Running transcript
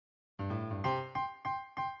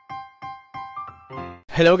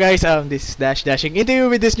Hello guys, this is dashing into you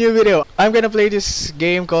with this new video. I'm gonna play this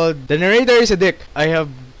game called The Narrator is a Dick. I have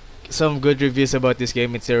some good reviews about this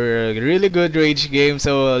game. It's a really good rage game,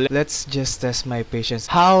 so let's just test my patience.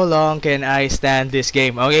 How long can I stand this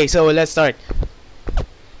game? Okay, so let's start.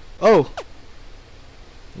 Oh!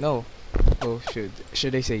 No. Oh,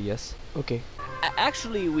 should I say yes? Okay.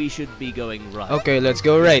 Actually, we should be going right. Okay, let's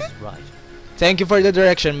go right. Yes, right. Thank you for the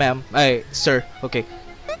direction, ma'am. Sir. Okay.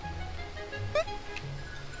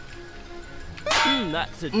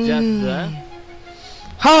 That's a death there.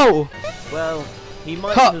 How? Well, he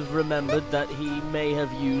might have remembered that he may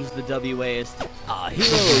have used the WASD. Our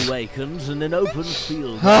hero awakens in an open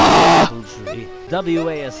field of apple tree.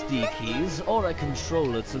 WASD keys or a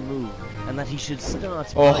controller to move, and that he should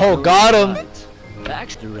start. Oh, got him. Right. Back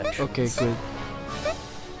directions. Okay, good.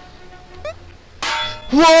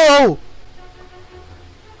 Whoa!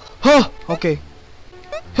 Huh! Okay.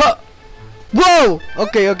 Huh! Whoa!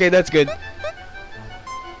 Okay, that's good.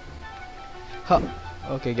 Huh!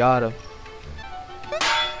 Okay, got him.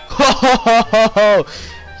 Ho!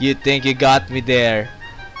 You think you got me there?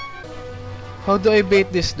 How do I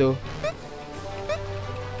bait this though?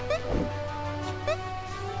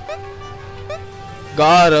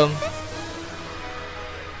 Got him.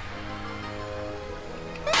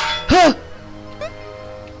 Huh!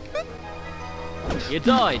 You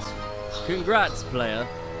died. Congrats, player.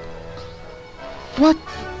 What?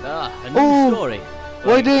 A new story.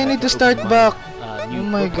 Why do I need to start back? Oh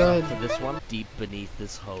my god. For this one, deep beneath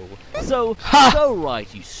this hole. So, Ha! go right,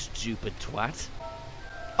 you stupid twat.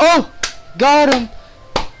 Oh! Got him!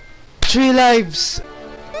 3 lives!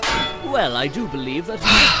 Well, I do believe that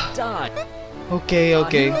he died. Okay.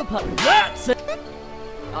 That's it!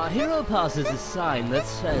 Our hero passes a sign that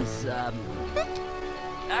says,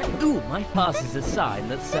 my pass is a sign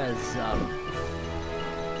that says,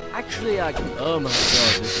 oh my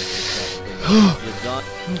god, this is disgusting. You're done.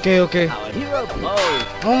 Okay. Our hero,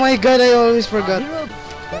 Oh my god, I always forgot.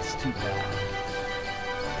 That's too bad.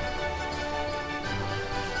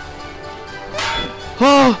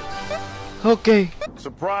 Oh! Okay.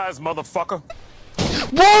 Surprise, motherfucker.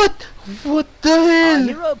 What? What the Our hell?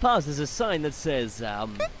 hero passes a sign that says,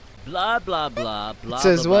 blah blah blah blah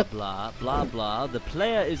says blah, what? blah blah blah. The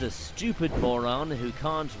player is a stupid moron who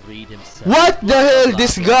can't read himself. What the hell? Blah,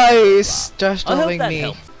 This blah, guy blah, is trash blah. I hope talking that me.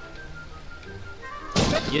 helped.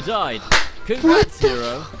 You died. Congrats, the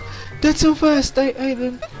hero. That's so fast. I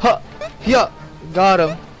didn't. Ha! Yeah. Got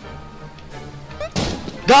him.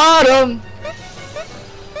 Got him.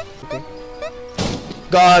 Okay.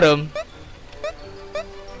 Got him.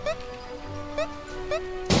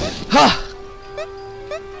 Ha!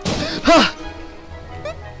 Ha!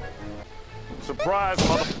 Surprise,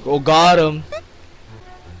 motherfucker. Oh, got him.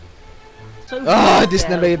 So This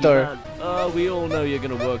narrator. We all know you're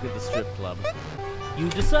gonna work at the strip club. You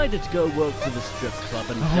decided to go work for the strip club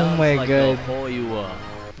and Oh dance my like god. the whore you are.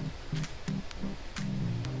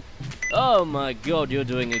 Oh my god, you're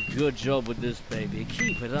doing a good job with this, baby.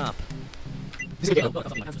 Keep it up.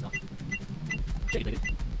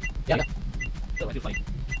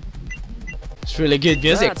 It's really good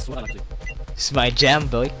music. That's what I like to do. It's my jam,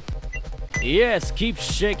 boy. Yes, keep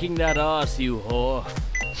shaking that ass, you whore.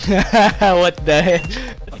 What the hell?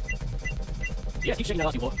 Yes, keep shaking that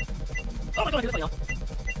ass, you whore. Oh my god, I now.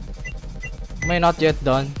 Am I not yet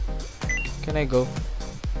done? Can I go?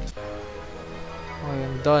 I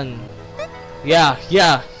am done. Yeah.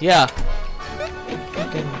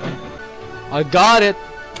 Okay. I got it.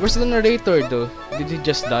 Where's the narrator though? Did he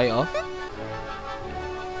just die off?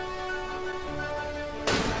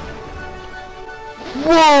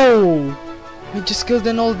 Whoa! I just killed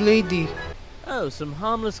an old lady. Oh, some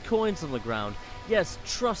harmless coins on the ground. Yes,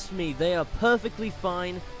 trust me, they are perfectly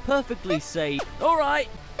fine, perfectly safe. Alright!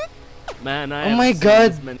 Man, I Oh my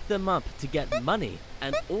god. meant them up to get money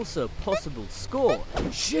and also possible score.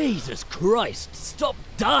 Jesus Christ, stop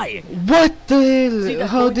dying! What the See hell? that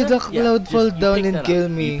How coin did there? the Yeah, cloud just fall you down pick and that kill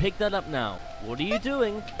up. me? You pick that up now. What are you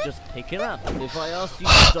doing? Just pick it up. If I asked you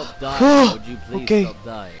to stop dying, would you please Okay. stop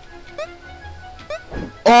dying?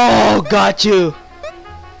 Oh, got you!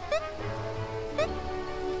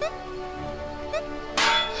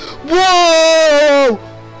 Whoa!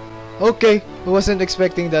 Okay, I wasn't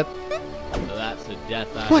expecting that. So that's a death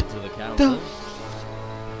What added to the the? counter.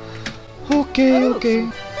 Okay.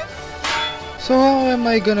 So how am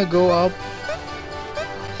I gonna go up?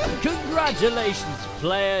 Congratulations,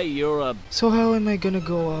 player, you're a... So how am I gonna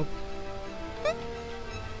go up?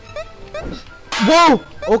 Whoa!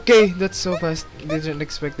 Okay, that's so fast. Didn't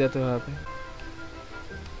expect that to happen.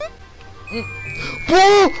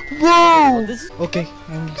 Whoa! Whoa! This is... Okay,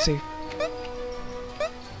 I'm safe.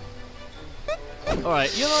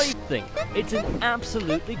 Alright, you know what you think? It's an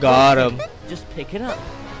absolutely Got great him. thing. Just pick it up.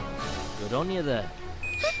 Good on you there.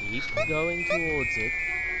 Keep going towards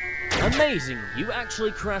it. Amazing, you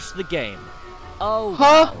actually crashed the game. Oh,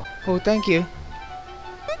 Huh? wow. Oh, thank you.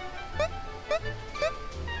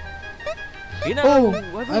 You know, Oh,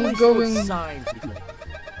 I've I'm always going- thought signs.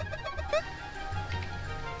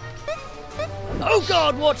 Oh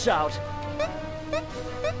God, watch out!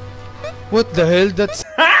 What the hell? That's.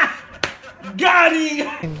 Got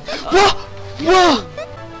him! Whoa! Whoa!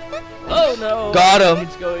 Oh no! Got him.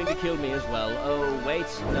 It's going to kill me as well. Oh wait,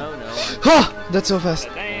 no. Ha! That's so fast.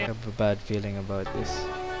 I have a bad feeling about this.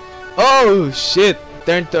 Oh shit!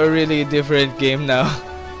 Turned to a really different game now.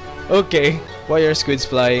 Okay, why are squids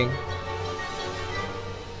flying?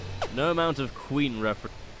 No amount of Queen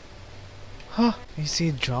reference. Huh? Is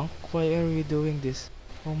he drunk? Why are we doing this?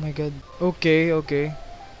 Oh my god. Okay, okay.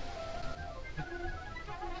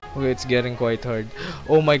 Okay, it's getting quite hard.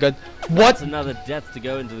 Oh my god. What? That's another death to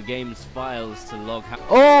go into the game's files to log.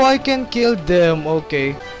 Oh, I can kill them.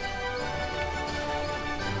 Okay.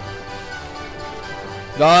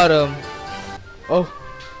 Got him. Oh.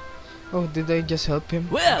 Oh, did I just help him?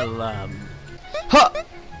 Well, Ha!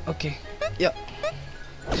 Okay. Yeah.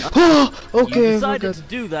 Oh, okay, you I decided forgot. to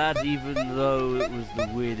do that even though it was the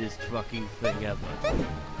weirdest fucking thing ever.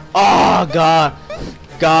 Oh god.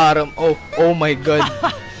 Got him. Oh my god.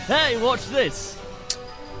 Hey, watch this!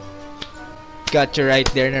 Got you right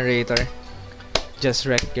there, narrator. Just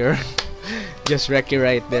wreck your just wreck you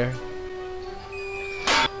right there.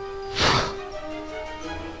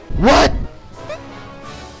 What?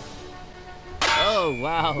 Oh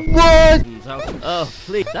wow. What? Oh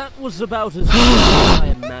please, that was about as good as I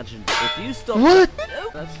imagined. If you stop. What?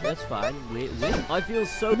 Oh, that's fine. Weird. I feel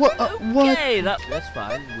so. What? What? Okay, that's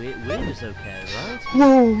fine. Weird is okay, right?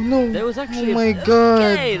 Whoa, no. There was actually. Oh my god.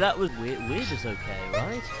 Okay, that was weird is okay,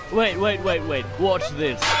 right? Wait. Watch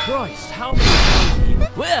this. Christ, how many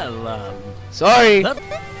times? Well, Sorry.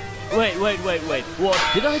 Wait. What?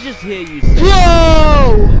 Did I just hear you say?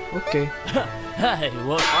 Whoa! Okay. Hey,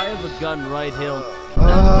 what? I have a gun right here.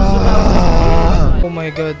 Oh my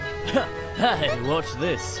god. Hey, watch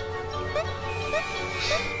this.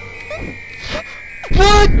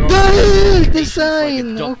 What the hell? The Like a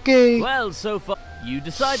sign. dog. Okay. Well, so far you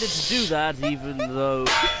decided to do that, even though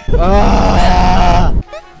Ah!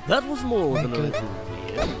 that was more My than a God. little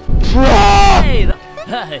weird. Ah!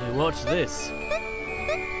 Hey, watch this.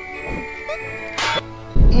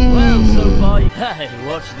 Well, so far, hey,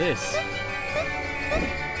 watch this.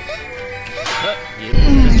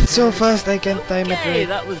 It's so fast I can't time it Hey, right.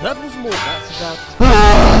 that was more. That's about.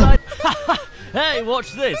 Ah! Hey,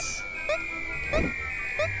 watch this.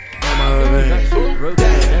 Actually broken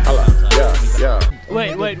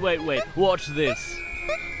Wait. Watch this.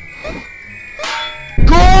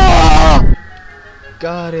 Go!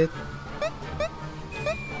 Got it.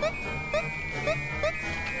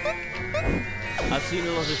 I've seen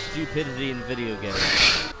a lot of stupidity in video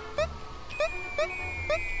games.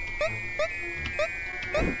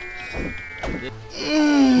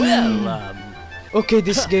 Well, Okay,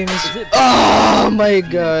 this game is. Is it- Oh my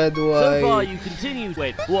god, so far why? you continue.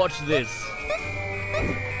 Wait, watch this.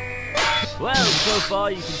 Well, so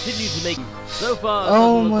far you continue to make. So far, it Oh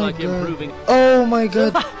doesn't look my like god. improving. Oh my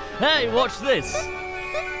god. Hey, watch this.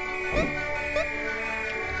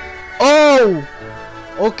 Oh!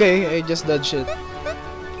 Okay, I just dodged it.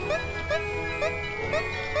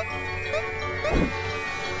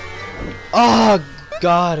 Ah,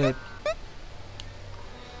 got it.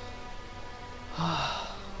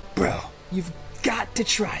 Bro, you've got to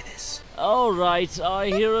try this. Alright, our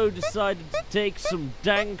hero decided to take some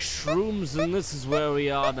dank shrooms, and this is where we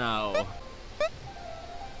are now.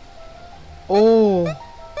 Oh.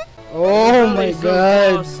 Oh my So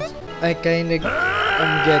god. fast. I kinda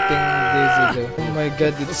am getting dizzy though. Oh my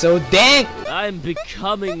god, it's so dank! I'm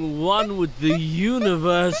becoming one with the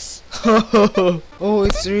universe. Oh,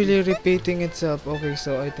 it's really repeating itself. Okay,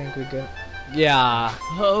 so I think we got. Yeah.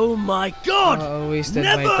 Oh my god! I wasted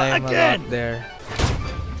my Never time again! a lot there.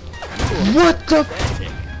 What the?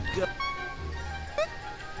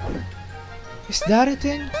 Is that a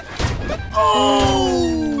thing?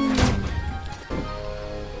 Oh!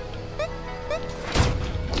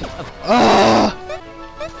 Ah!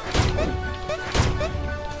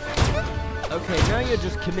 Okay, now you're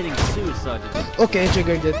just committing suicide. Okay, I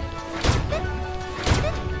triggered it.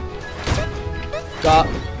 Got.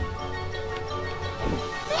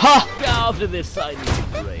 Ha! After this, I need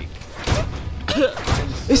a break.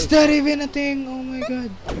 Is that even a thing? Oh my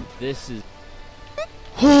god. This is.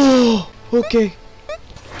 Oh, okay.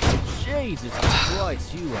 Jesus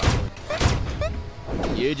Christ, you are.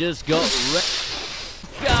 You just got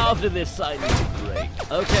after this, I need a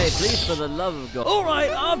break. Okay, please, for the love of God.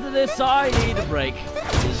 Alright, after this, I need a break.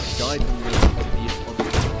 Just died from the